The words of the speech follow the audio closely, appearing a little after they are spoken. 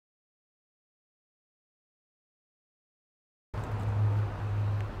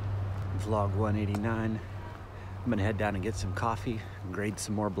Vlog 189. I'm gonna head down and get some coffee and grade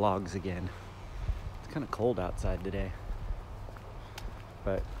some more blogs again. It's kind of cold outside today,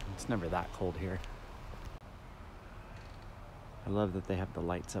 but it's never that cold here. I love that they have the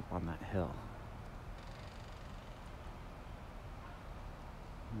lights up on that hill,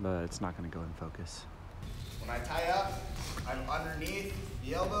 but it's not gonna go in focus. When I tie up, I'm underneath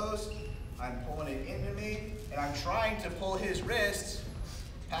the elbows, I'm pulling it into me, and I'm trying to pull his wrists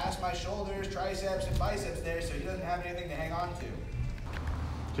past my shoulders, triceps, and biceps there so he doesn't have anything to hang on to.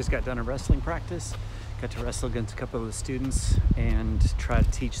 Just got done a wrestling practice. Got to wrestle against a couple of the students and try to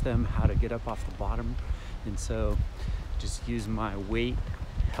teach them how to get up off the bottom. And so just used my weight,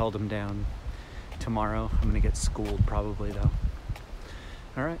 held them down. Tomorrow I'm gonna get schooled probably though.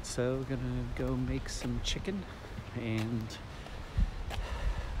 All right, so gonna go make some chicken and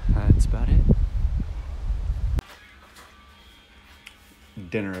that's about it.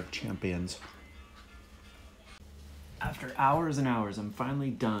 Dinner of champions. After hours and hours, I'm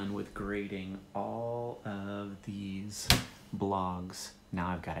finally done with grading all of these blogs. Now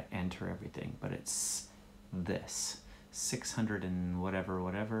I've got to enter everything, but it's this 600 and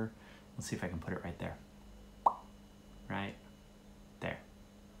whatever. Let's see if I can put it right there. Right there.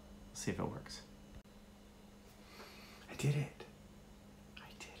 Let's see if it works. I did it.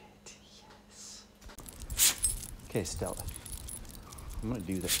 Yes. Okay, Stella. I'm gonna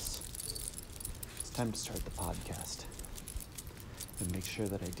do this. It's time to start the podcast and make sure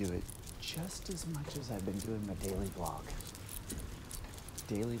that I do it just as much as I've been doing my daily vlog.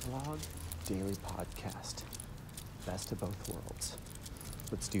 Daily vlog, daily podcast. Best of both worlds.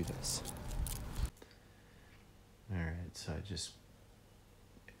 Let's do this. All right, so oh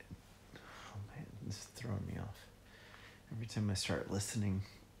man, this is throwing me off. Every time I start listening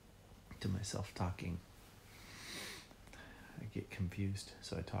to myself talking, I get confused,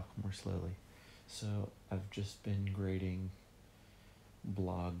 so I talk more slowly. So I've just been grading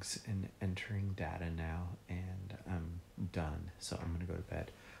blogs and entering data now, and I'm done. So I'm gonna go to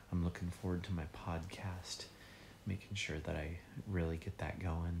bed. I'm looking forward to my podcast, making sure that I really get that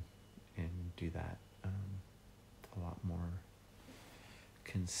going and do that a lot more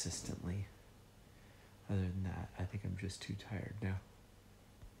consistently. Other than that, I think I'm just too tired now.